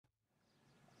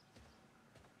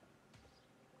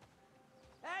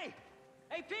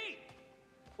Hey, Pete!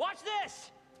 Watch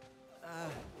this!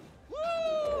 Woo!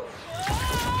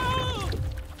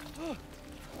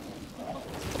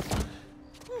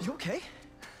 You okay?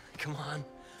 Come on.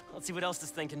 Let's see what else this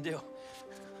thing can do.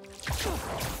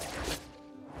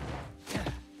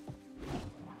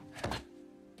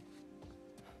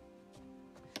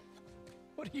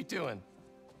 What are you doing?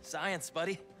 Science,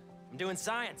 buddy. I'm doing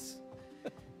science.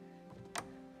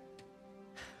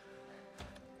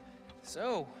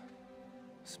 So,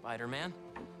 Spider-Man,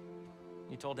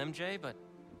 you told MJ, but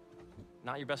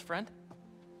not your best friend?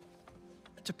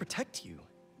 To protect you.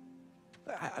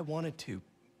 I wanted to.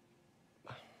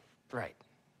 Right.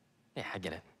 Yeah, I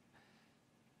get it.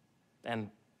 And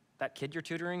that kid you're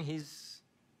tutoring, he's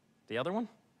the other one?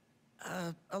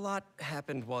 A lot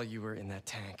happened while you were in that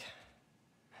tank.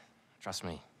 Trust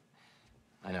me,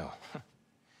 I know.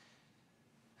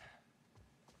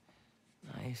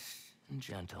 Nice and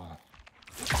gentle.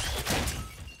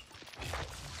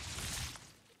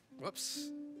 Whoops.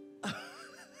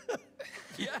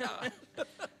 Yeah.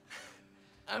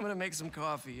 I'm gonna make some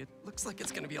coffee. It looks like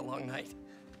it's gonna be a long night.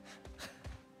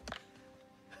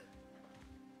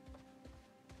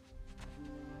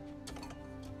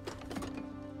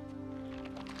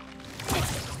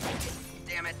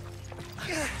 Damn it.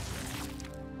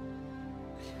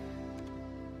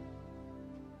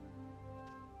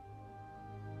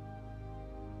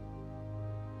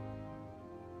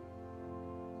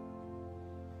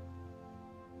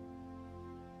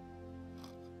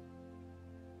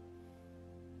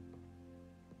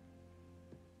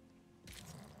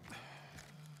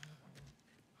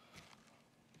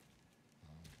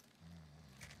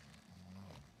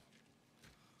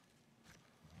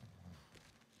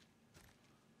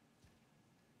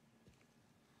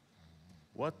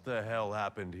 What the hell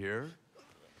happened here?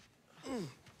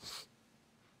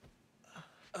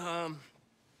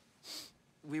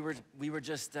 We were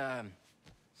just,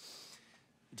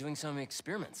 doing some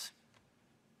experiments.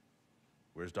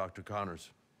 Where's Dr.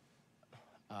 Connors?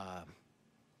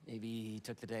 Maybe he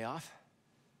took the day off?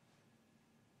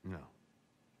 No.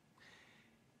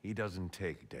 He doesn't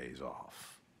take days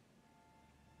off.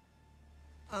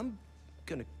 I'm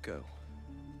gonna go.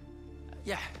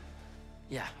 Yeah.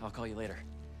 Yeah, I'll call you later.